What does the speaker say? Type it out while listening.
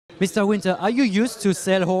Mr. Winter, are you used to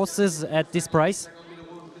sell horses at this price?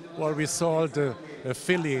 Well, we sold a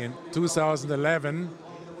filly in 2011,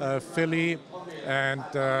 a filly, and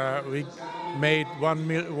we made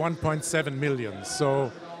 1.7 million.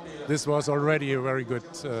 So this was already a very good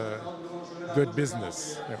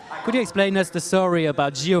business. Yeah. Could you explain us the story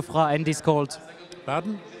about Giuffra and this colt?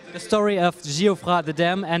 Pardon? The story of Giuffra, the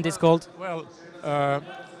dam, and this colt? Well,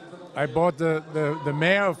 I bought the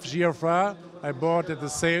mare of Giuffra. I bought at the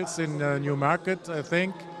sales in Newmarket, I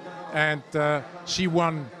think, and she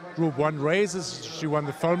won Group 1 races. She won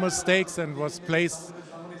the Fulmer Stakes and was placed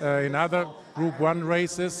in other Group 1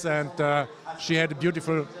 races, and she had a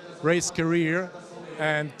beautiful race career,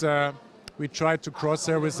 and we tried to cross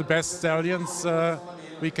her with the best stallions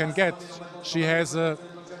we can get. She has a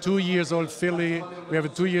 2-year-old filly. We have a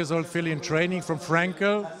 2-year-old filly in training from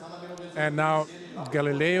Frankel, and now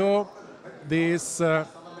Galileo. This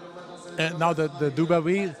now the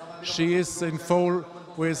Dubawi, she is in foal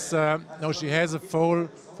with, no, she has a foal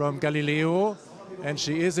from Galileo, and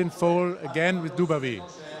she is in foal again with Dubawi.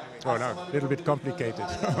 Oh no, a little bit complicated.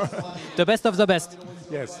 The best of the best.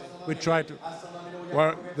 Yes, we try to.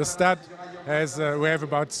 Well, the stud has, we have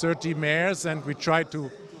about 30 mares, and we try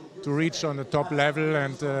to reach on the top level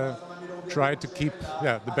and try to keep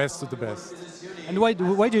the best of the best. And why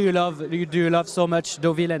do you love so much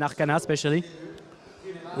Deauville and Arcana especially?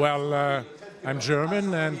 Well, I'm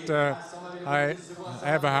German, and I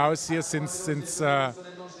have a house here since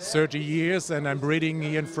 30 years, and I'm breeding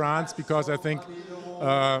here in France because I think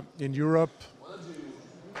in Europe,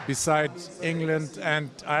 besides England and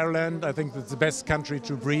Ireland, I think it's the best country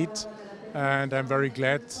to breed, and I'm very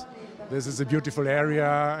glad. This is a beautiful area,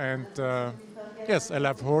 and yes, I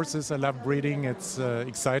love horses, I love breeding, it's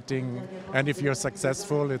exciting, and if you're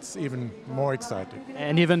successful, it's even more exciting.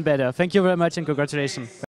 And even better. Thank you very much and congratulations.